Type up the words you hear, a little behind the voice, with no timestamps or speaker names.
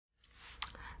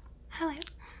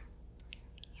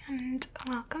and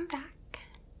welcome back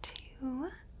to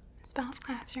Miss Bell's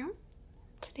classroom.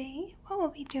 Today, what we'll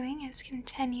be doing is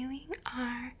continuing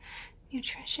our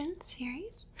nutrition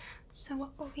series. So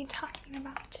what we'll be talking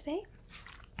about today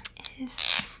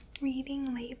is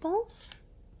reading labels.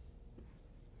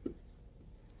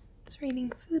 It's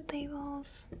reading food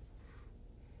labels.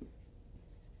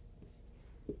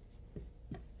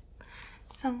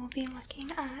 So we'll be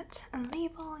looking at a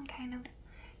label and kind of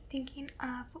thinking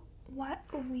of what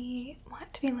we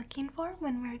want to be looking for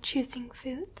when we're choosing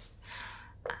foods.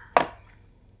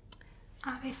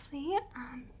 Obviously,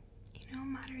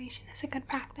 moderation is a good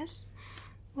practice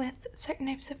with certain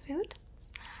types of food.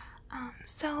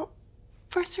 So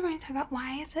first we're going to talk about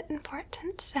why is it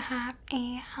important to have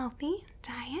a healthy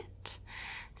diet.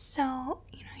 So,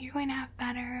 you're going to have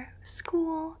better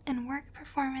school and work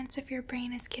performance if your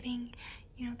brain is getting,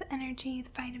 the energy, the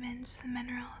vitamins, the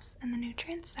minerals, and the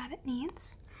nutrients that it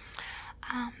needs.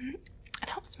 It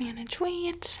helps manage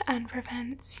weight and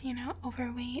prevents,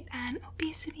 overweight and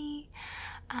obesity.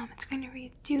 It's going to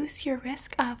reduce your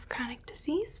risk of chronic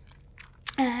disease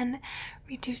and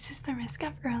reduces the risk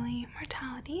of early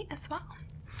mortality as well.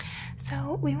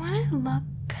 So we want to look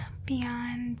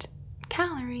beyond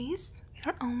calories. We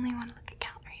don't only want to look at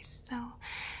calories. So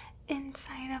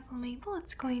inside of a label,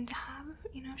 it's going to have,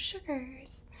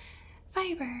 sugars,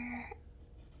 fiber,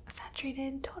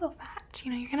 saturated total fat.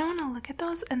 You're going to want to look at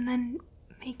those and then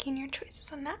making your choices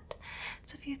on that.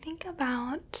 So if you think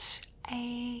about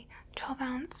a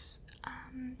 12-ounce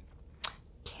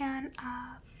can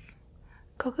of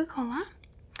Coca-Cola,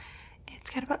 it's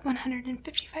got about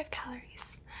 155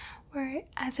 calories.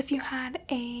 Whereas if you had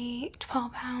a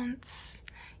 12-ounce,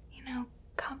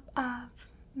 cup of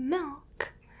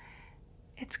milk,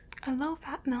 it's a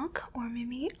low-fat milk, or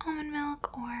maybe almond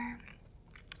milk, or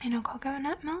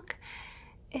coconut milk,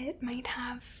 it might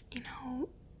have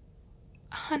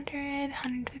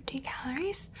 150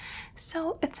 calories.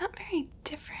 So it's not very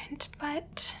different,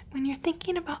 but when you're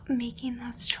thinking about making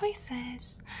those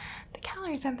choices, the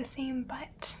calories are the same,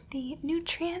 but the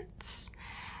nutrients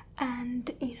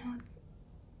and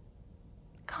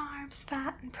carbs,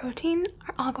 fat, and protein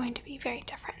are all going to be very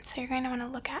different. So you're going to want to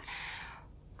look at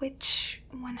which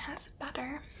one has a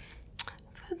better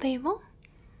food label.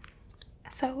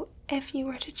 So if you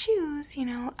were to choose, a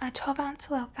 12-ounce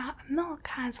low-fat milk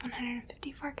has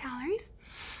 154 calories.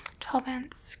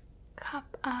 12-ounce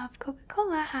cup of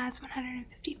Coca-Cola has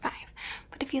 155.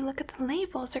 But if you look at the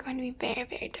labels, they're going to be very,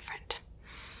 very different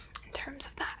in terms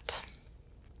of that.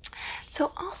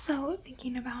 So also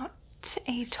thinking about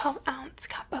a 12-ounce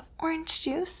cup of orange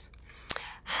juice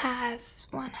has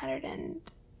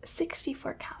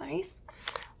 164 calories.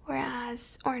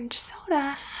 Whereas orange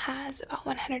soda has about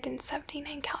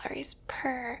 179 calories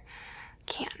per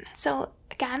can. So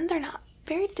again, they're not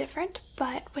very different,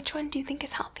 but which one do you think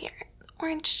is healthier?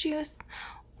 Orange juice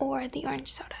or the orange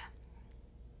soda?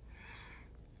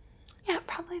 Yeah,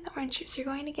 probably the orange juice. You're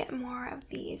going to get more of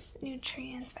these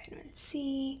nutrients, vitamin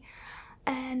C,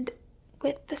 and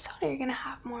with the soda, you're going to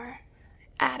have more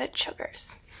added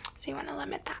sugars. So you want to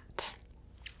limit that.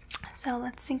 So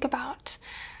let's think about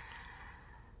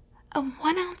 1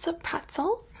 ounce of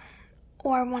pretzels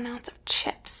or 1 ounce of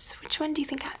chips. Which one do you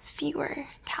think has fewer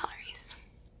calories?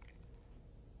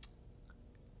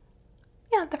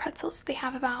 Yeah, the pretzels, they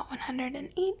have about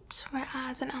 108,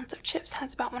 whereas an ounce of chips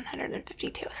has about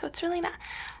 152. So it's really not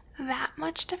that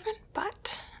much different,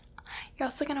 but you're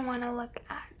also going to want to look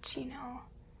at,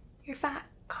 your fat,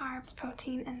 carbs,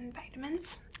 protein, and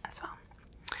vitamins as well.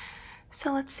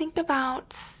 So let's think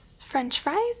about French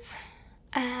fries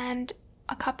and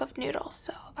a cup of noodles.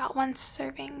 So about one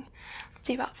serving, let's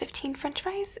say about 15 French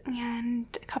fries and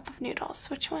a cup of noodles.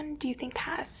 Which one do you think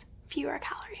has fewer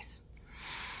calories?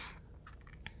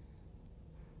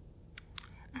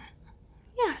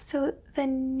 Yeah, so the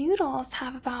noodles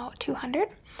have about 200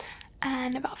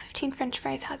 and about 15 French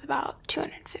fries has about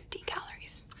 250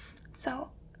 calories.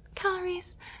 So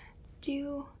calories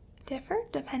do differ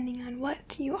depending on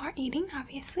what you are eating,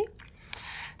 obviously.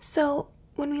 So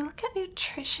when we look at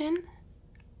nutrition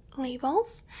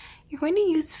labels, you're going to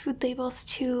use food labels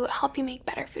to help you make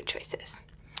better food choices.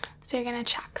 So you're going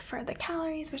to check for the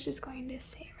calories, which is going to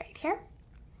say right here.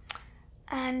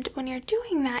 And when you're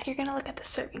doing that, you're going to look at the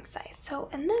serving size. So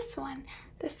in this one,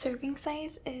 the serving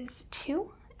size is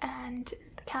 2 and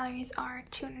the calories are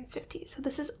 250. So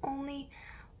this is only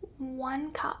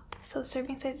 1 cup. So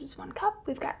serving size is 1 cup.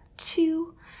 We've got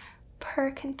 2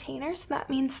 per container. So that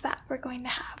means that we're going to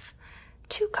have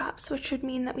 2 cups, which would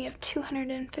mean that we have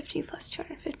 250 plus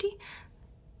 250.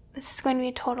 This is going to be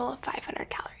a total of 500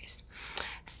 calories.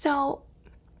 So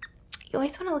you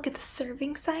always want to look at the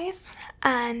serving size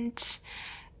and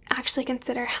actually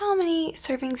consider how many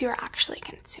servings you're actually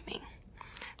consuming.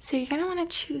 So you're going to want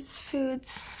to choose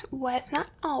foods with,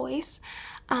 not always,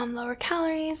 lower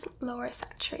calories, lower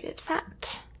saturated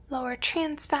fat, lower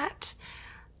trans fat.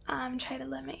 Try to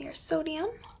limit your sodium.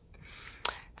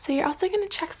 So you're also going to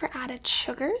check for added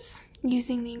sugars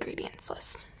using the ingredients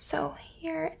list. So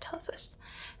here it tells us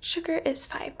sugar is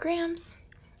 5 grams.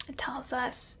 It tells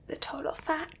us the total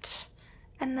fat,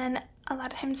 and then a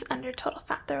lot of times under total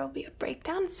fat there will be a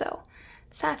breakdown. So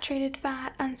saturated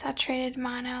fat, unsaturated,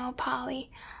 mono, poly.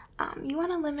 You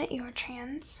want to limit your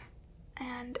trans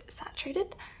and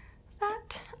saturated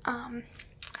fat.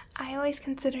 I always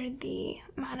considered the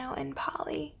mono and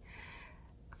poly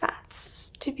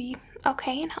fats to be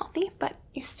okay and healthy, but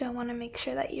you still want to make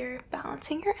sure that you're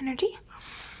balancing your energy.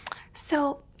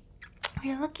 So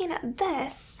when you're looking at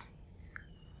this,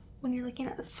 when you're looking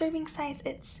at the serving size,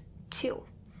 it's 2.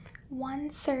 1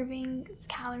 serving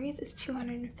calories is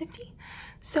 250.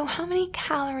 So how many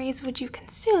calories would you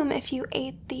consume if you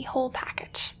ate the whole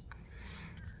package?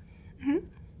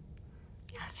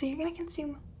 Yeah, so you're going to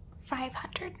consume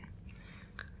 500.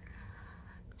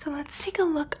 So let's take a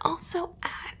look also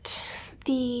at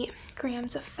the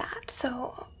grams of fat.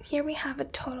 So here we have a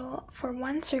total for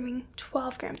 1 serving,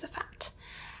 12 grams of fat.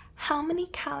 How many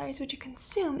calories would you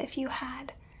consume if you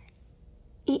had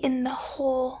eaten the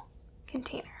whole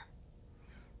container?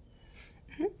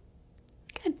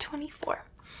 Good, 24.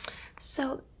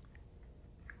 So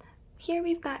here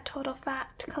we've got total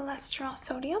fat, cholesterol,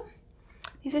 sodium.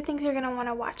 These are things you're going to want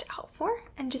to watch out for,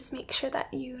 and just make sure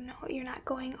that you know you're not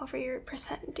going over your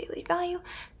percent daily value.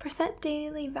 Percent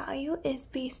daily value is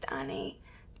based on a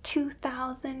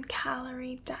 2,000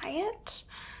 calorie diet.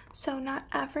 So not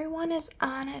everyone is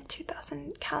on a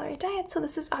 2,000 calorie diet, so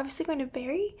this is obviously going to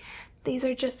vary. These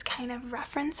are just kind of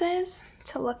references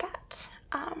to look at.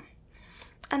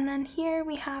 And then here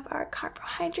we have our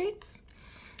carbohydrates.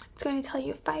 It's going to tell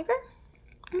you fiber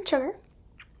and sugar.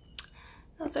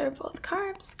 Those are both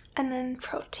carbs. And then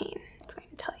protein, it's going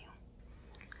to tell you.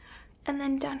 And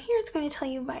then down here, it's going to tell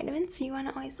you vitamins. So you want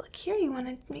to always look here. You want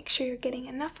to make sure you're getting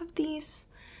enough of these.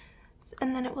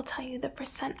 And then it will tell you the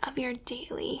percent of your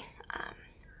daily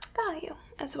value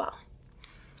as well.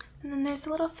 And then there's a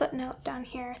little footnote down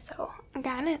here. So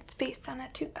again, it's based on a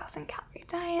 2,000 calorie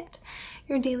diet.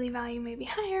 Your daily value may be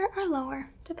higher or lower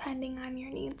depending on your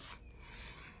needs.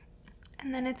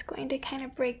 And then it's going to kind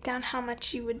of break down how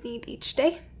much you would need each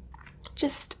day.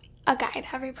 Just a guide.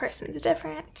 Every person's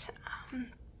different.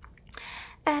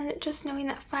 And just knowing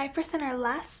that 5% or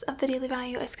less of the daily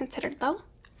value is considered low,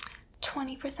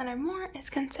 20% or more is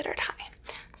considered high.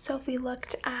 So if we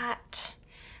looked at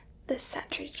the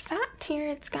saturated fat here,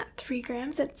 it's got 3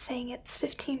 grams. It's saying it's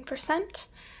 15%.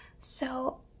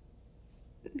 So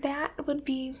that would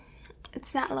be,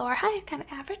 it's not low or high, kind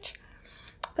of average.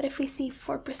 But if we see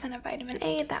 4% of vitamin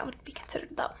A, that would be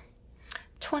considered low.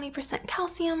 20%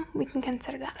 calcium, we can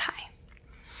consider that high.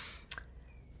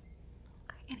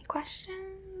 Okay, any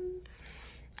questions?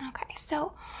 Okay,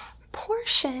 so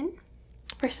portion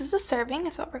versus a serving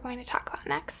is what we're going to talk about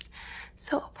next.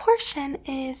 So a portion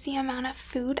is the amount of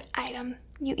food item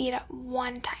you eat at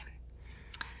one time.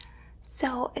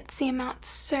 So it's the amount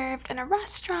served in a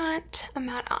restaurant,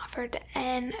 amount offered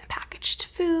in packaged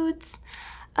foods,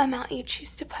 amount you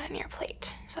choose to put on your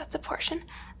plate. So that's a portion.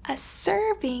 A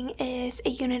serving is a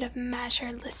unit of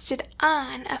measure listed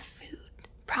on a food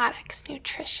product's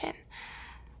nutrition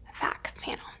facts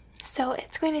panel. So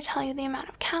it's going to tell you the amount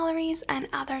of calories and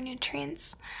other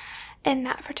nutrients in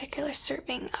that particular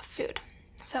serving of food.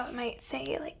 So it might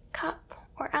say like cup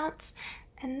or ounce.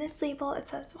 In this label, it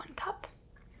says 1 cup.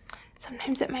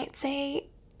 Sometimes it might say,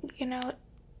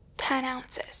 10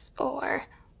 ounces or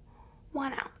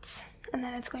 1 ounce. And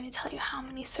then it's going to tell you how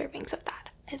many servings of that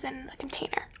is in the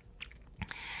container.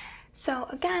 So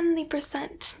again, the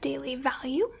percent daily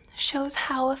value shows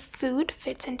how a food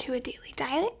fits into a daily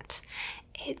diet.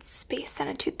 It's based on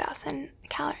a 2,000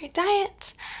 calorie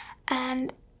diet.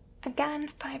 And again,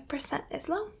 5% is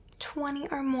low, 20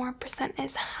 or more percent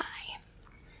is high.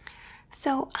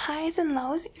 So highs and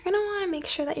lows, you're going to want to make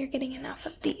sure that you're getting enough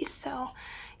of these. So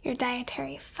your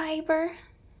dietary fiber,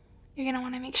 you're going to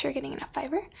want to make sure you're getting enough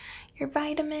fiber. Your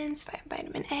vitamins,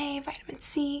 vitamin A, vitamin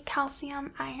C,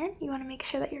 calcium, iron, you want to make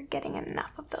sure that you're getting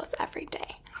enough of those every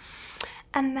day.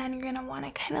 And then you're going to want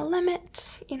to kind of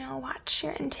limit, watch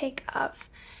your intake of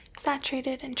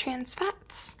saturated and trans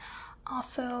fats.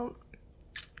 Also,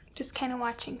 just kind of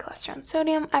watching cholesterol and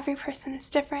sodium. Every person is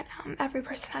different. Every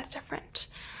person has different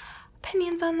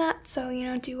opinions on that. So,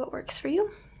 do what works for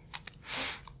you.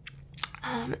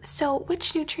 So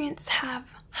which nutrients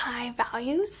have high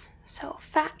values? So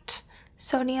fat,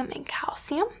 sodium, and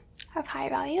calcium have high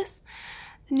values.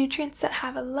 The nutrients that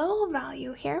have a low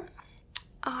value here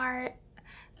are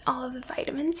all of the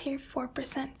vitamins here, 4%,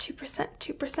 2%,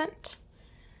 2%,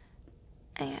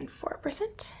 and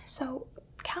 4%. So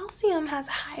calcium has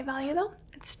a high value though,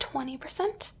 it's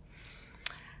 20%.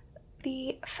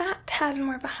 The fat has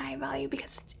more of a high value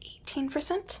because it's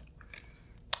 18%.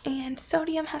 And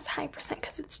sodium has a high percent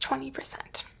because it's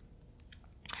 20%.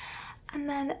 And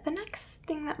then the next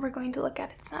thing that we're going to look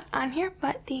at, it's not on here,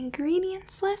 but the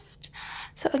ingredients list.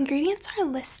 So ingredients are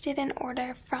listed in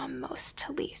order from most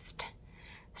to least.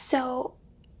 So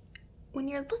when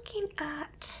you're looking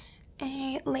at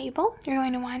a label, you're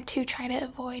going to want to try to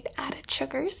avoid added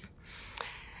sugars.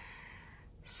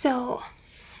 So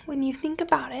when you think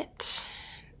about it,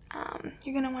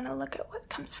 you're going to want to look at what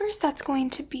comes first. That's going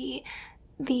to be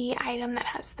the item that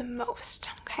has the most.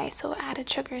 Okay, so added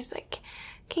sugars like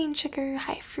cane sugar,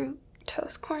 high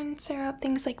fructose corn syrup,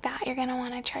 things like that, you're going to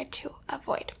want to try to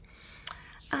avoid.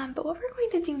 But what we're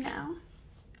going to do now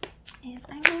is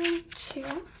I'm going to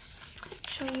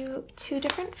show you two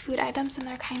different food items, and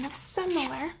they're kind of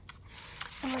similar.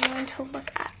 And we're going to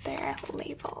look at their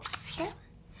labels here.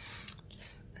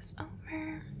 Just move this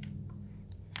over.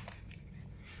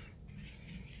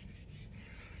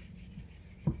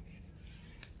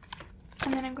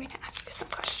 And then I'm going to ask you some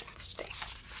questions today.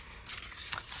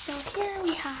 So here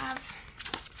we have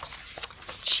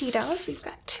Cheetos. We've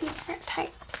got two different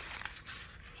types.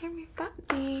 Here we've got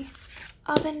the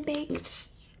oven-baked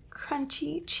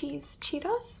crunchy cheese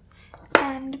Cheetos,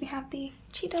 and we have the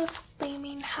Cheetos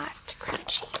Flaming Hot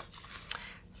Crunchy.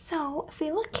 So if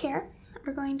we look here,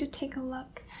 we're going to take a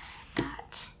look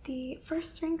at the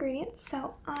first three ingredients.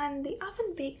 So on the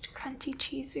oven-baked crunchy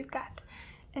cheese, we've got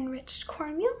enriched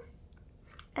cornmeal,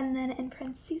 and then in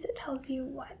parentheses it tells you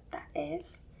what that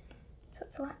is. So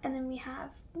it's a lot. And then we have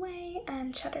whey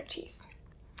and cheddar cheese.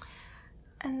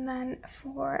 And then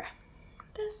for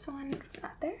this one, it's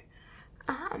not there.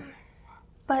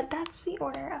 But that's the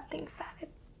order of things that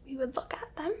we would look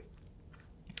at them.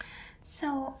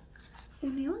 So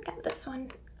when we look at this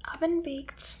one,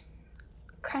 oven-baked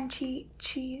crunchy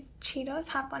cheese Cheetos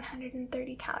have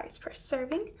 130 calories per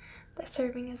serving. The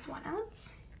serving is 1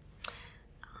 ounce.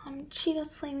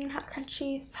 Cheetos Flaming Hot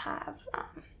Crunchies have,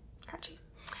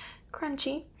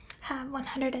 crunchy have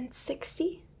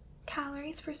 160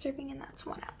 calories per serving, and that's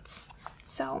 1 ounce.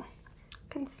 So you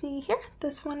can see here,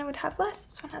 this one would have less,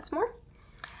 this one has more.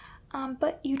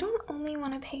 But you don't only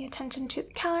want to pay attention to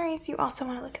the calories, you also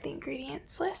want to look at the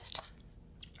ingredients list.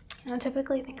 You know,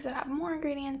 typically things that have more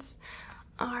ingredients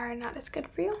are not as good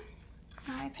for you,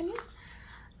 in my opinion.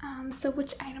 So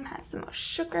which item has the most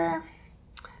sugar?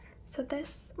 So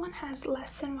this one has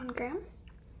less than 1 gram,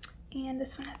 and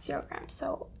this one has 0 grams.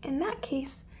 So in that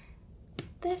case,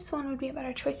 this one would be a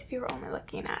better choice if you were only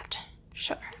looking at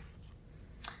sugar.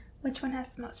 Which one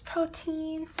has the most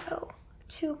protein? So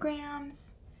 2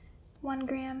 grams, 1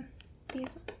 gram,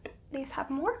 these have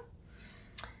more.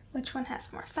 Which one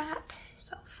has more fat?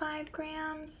 So 5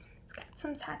 grams, it's got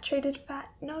some saturated fat,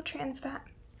 no trans fat.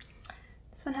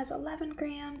 This one has 11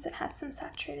 grams, it has some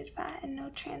saturated fat and no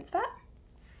trans fat.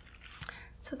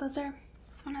 So this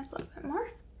one has a little bit more.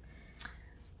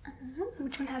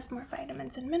 Which one has more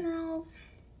vitamins and minerals?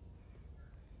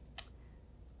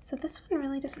 So this one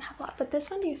really doesn't have a lot, but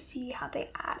this one you see how they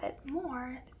added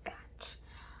more. They've got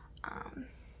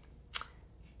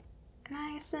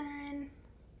niacin,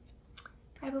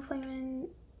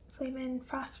 riboflavin,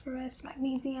 phosphorus,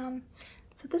 magnesium.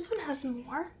 So this one has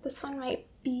more. This one might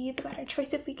be the better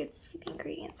choice. If we could see the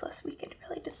ingredients list, we could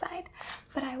really decide.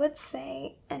 But I would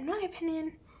say, in my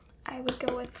opinion, I would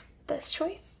go with this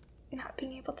choice, not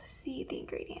being able to see the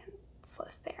ingredients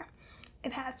list there.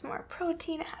 It has more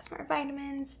protein, it has more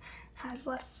vitamins, has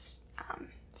less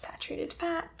saturated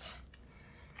fat.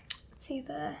 Let's see,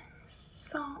 the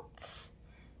salt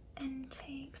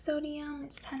intake, sodium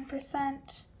is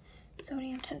 10%,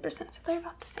 sodium 10%, so they're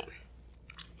about the same.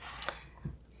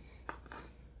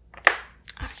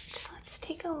 Alright, so let's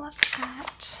take a look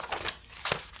at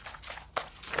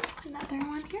another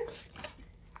one here.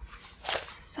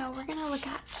 So we're going to look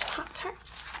at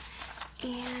Pop-Tarts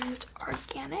and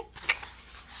organic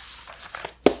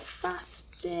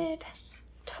frosted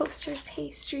toaster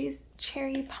pastries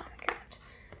cherry pomegranate.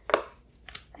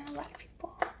 And a lot of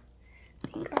people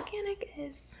think organic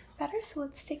is better, so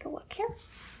let's take a look here.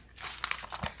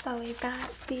 So we've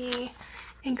got the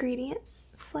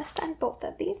ingredients list on both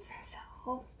of these.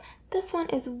 So this one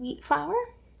is wheat flour,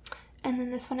 and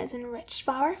then this one is enriched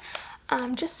flour.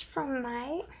 Just from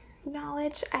my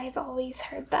knowledge, I've always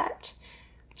heard that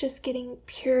just getting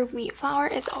pure wheat flour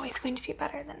is always going to be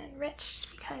better than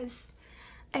enriched, because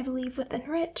I believe with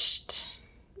enriched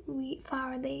wheat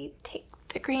flour they take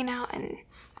the grain out and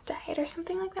dye it or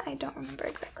something like that. I don't remember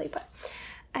exactly, but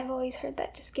I've always heard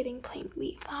that just getting plain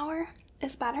wheat flour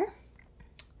is better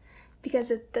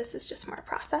because this is just more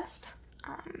processed.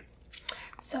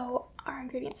 So our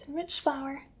ingredients: enriched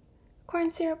flour,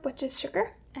 corn syrup, which is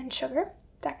sugar, and sugar.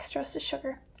 Dextrose is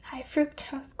sugar. High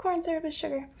fructose corn syrup is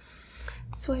sugar.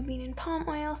 Soybean and palm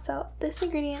oil. So this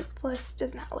ingredients list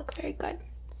does not look very good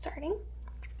starting.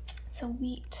 So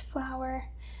wheat flour,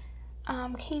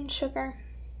 cane sugar,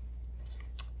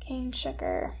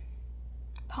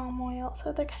 palm oil.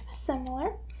 So they're kind of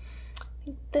similar. I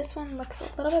think this one looks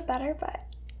a little bit better, but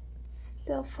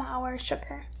still flour,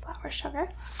 sugar,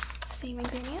 same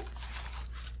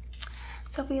ingredients.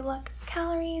 So if we look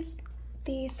calories,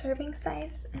 the serving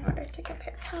size, in order to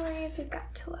compare calories, we've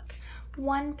got to look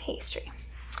one pastry.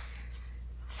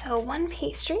 So one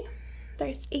pastry,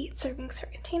 there's 8 servings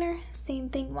per container. Same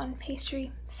thing, one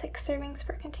pastry, 6 servings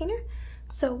per container.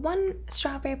 So one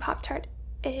strawberry Pop-Tart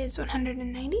is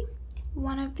 190.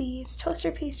 One of these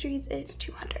toaster pastries is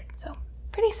 200. So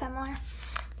pretty similar,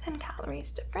 10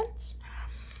 calories difference.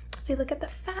 If we look at the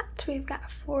fat, we've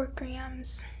got 4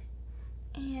 grams,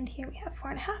 and here we have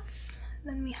 4.5.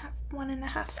 Then we have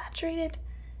 1.5 saturated,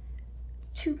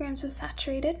 2 grams of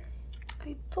saturated.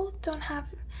 We both don't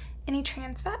have any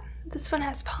trans fat. This one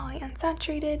has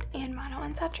polyunsaturated and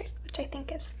monounsaturated, which I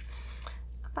think is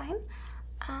fine.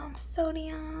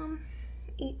 Sodium,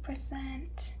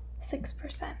 8%,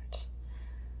 6%.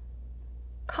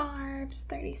 Carbs,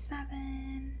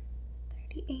 37,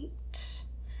 38.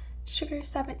 Sugar,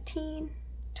 17,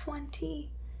 20.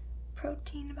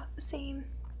 Protein, about the same.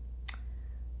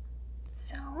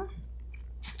 So,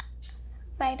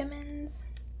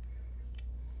 vitamins.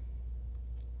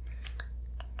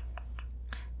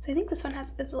 So I think this one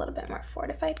is a little bit more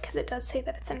fortified because it does say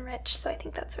that it's enriched, so I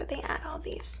think that's where they add all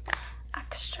these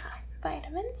extra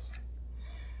vitamins.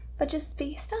 But just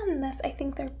based on this, I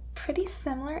think they're pretty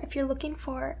similar. If you're looking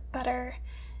for better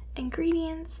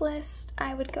ingredients list,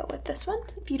 I would go with this one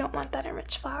if you don't want that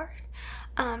enriched flour.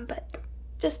 But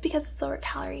just because it's lower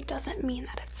calorie doesn't mean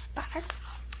that it's better.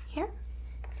 Here.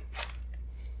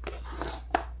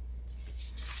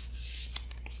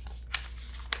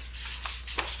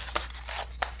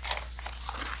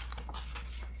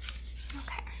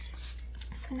 Okay.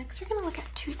 So next we're going to look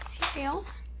at 2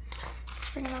 cereals.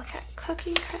 We're going to look at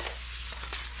Cookie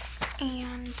Crisp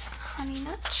and Honey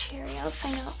Nut Cheerios. So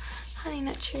I know Honey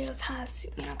Nut Cheerios has,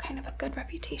 kind of a good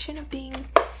reputation of being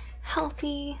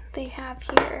healthy. They have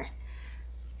here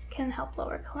can help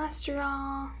lower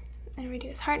cholesterol and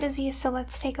reduce heart disease. So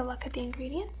let's take a look at the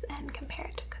ingredients and compare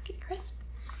it to Cookie Crisp.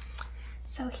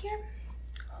 So here,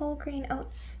 whole grain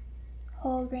oats,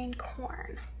 whole grain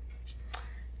corn.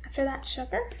 After that,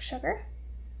 sugar,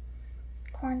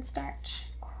 cornstarch,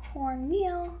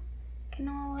 cornmeal,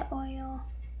 canola oil,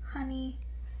 honey,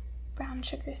 brown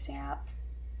sugar syrup.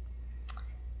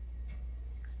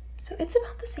 So it's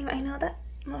about the same. I know that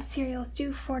most cereals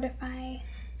do fortify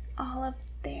all of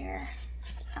their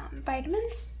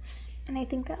vitamins, and I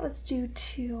think that was due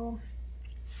to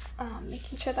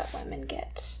making sure that women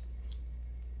get,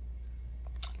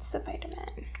 what's the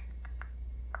vitamin?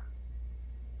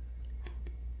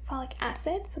 Folic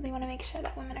acid. So they want to make sure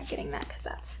that women are getting that because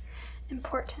that's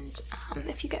important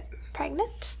if you get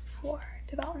pregnant for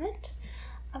development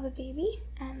of a baby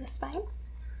and the spine.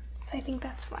 So I think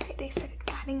that's why they started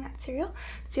adding that cereal.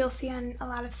 So you'll see on a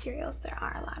lot of cereals there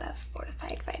are a lot of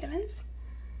fortified vitamins.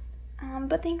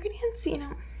 But the ingredients,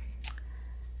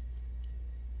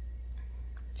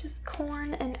 just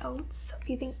corn and oats. So if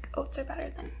you think oats are better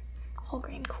than whole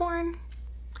grain corn,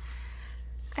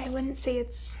 I wouldn't say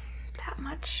it's that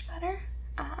much better.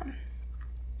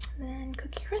 Then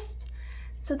Cookie Crisp.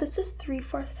 So this is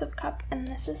 3/4 of a cup, and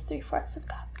this is 3/4 of a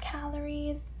cup.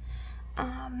 Calories,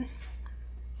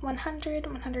 100,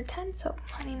 110. So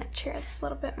Honey Nut Cheerios is a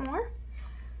little bit more.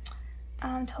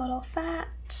 Total fat,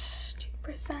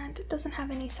 2%. It doesn't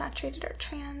have any saturated or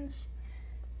trans.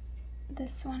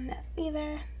 This one is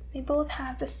either. They both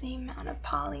have the same amount of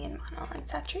poly and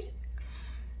monounsaturated.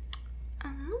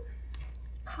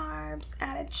 Carbs,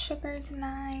 added sugars,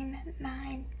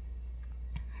 9.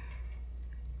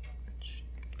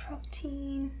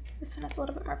 Protein. This one has a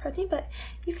little bit more protein, but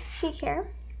you can see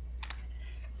here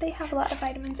they have a lot of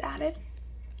vitamins added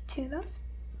to those.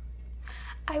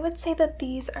 I would say that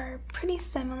these are pretty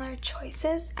similar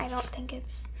choices. I don't think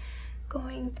it's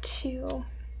going to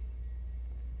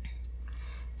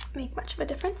make much of a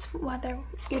difference whether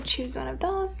you choose one of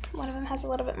those. One of them has a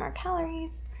little bit more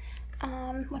calories.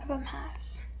 One of them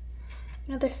has,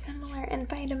 they're similar in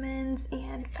vitamins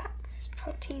and fats,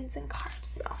 proteins, and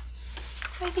carbs.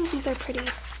 So I think these are pretty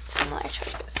similar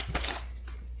choices.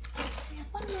 So we have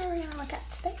one more we're going to look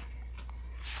at today.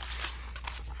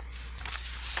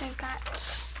 So I've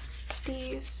got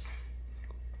these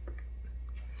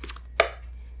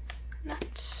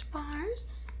nut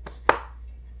bars.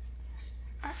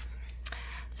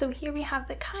 So here we have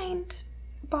the Kind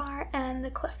bar and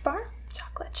the Cliff bar,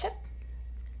 chocolate chip.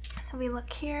 So we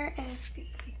look here is the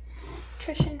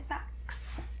nutrition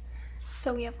facts.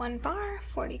 So we have one bar,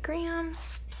 40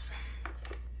 grams. Oops.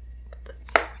 Put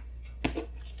this here.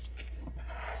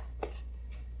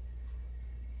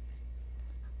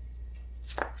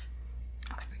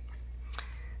 Okay.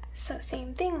 So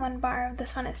same thing, one bar of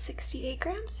this one is 68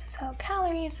 grams. So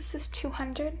calories, this is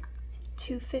 200,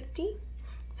 250.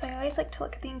 So I always like to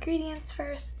look at the ingredients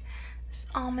first. This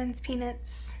almonds,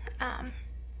 peanuts,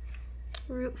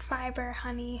 root fiber,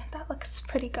 honey. That looks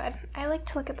pretty good. I like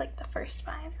to look at like the first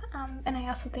 5. And I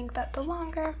also think that the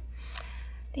longer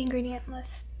the ingredient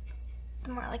list,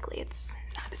 the more likely it's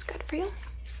not as good for you.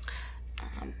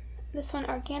 This one,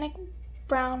 organic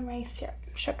brown rice syrup,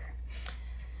 sugar,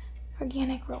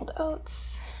 organic rolled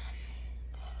oats,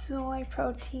 soy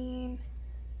protein,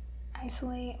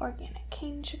 isolate, organic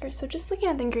cane sugar. So just looking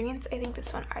at the ingredients, I think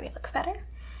this one already looks better.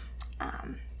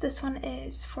 This one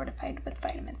is fortified with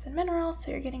vitamins and minerals,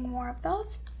 so you're getting more of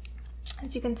those,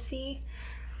 as you can see.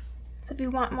 So if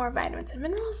you want more vitamins and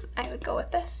minerals, I would go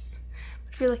with this.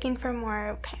 But if you're looking for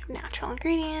more kind of natural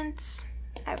ingredients,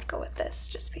 I would go with this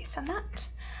just based on that.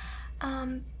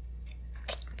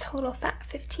 Total fat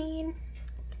 15,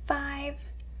 5,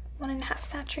 1.5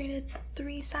 saturated,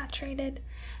 3 saturated.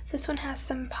 This one has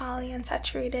some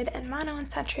polyunsaturated and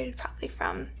monounsaturated, probably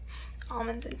from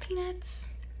almonds and peanuts.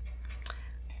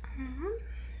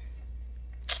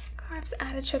 Carbs,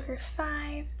 added sugar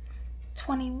 5,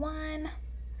 21,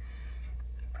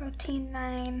 protein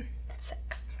 9,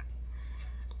 6.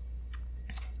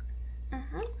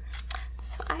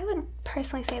 So I would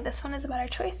personally say this one is a better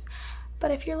choice,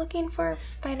 but if you're looking for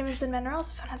vitamins and minerals,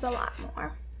 this one has a lot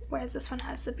more, whereas this one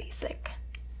has the basic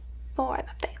 4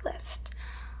 that they list.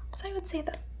 So I would say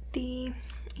that it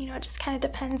just kind of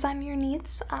depends on your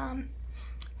needs.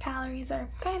 Calories are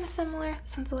kind of similar.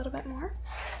 This one's a little bit more.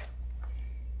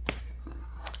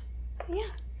 Yeah,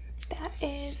 that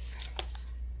is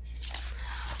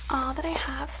all that I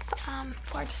have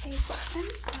for today's lesson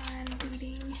on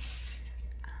reading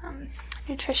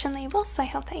nutrition labels. So I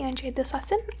hope that you enjoyed this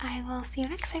lesson. I will see you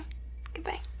next time.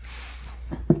 Goodbye.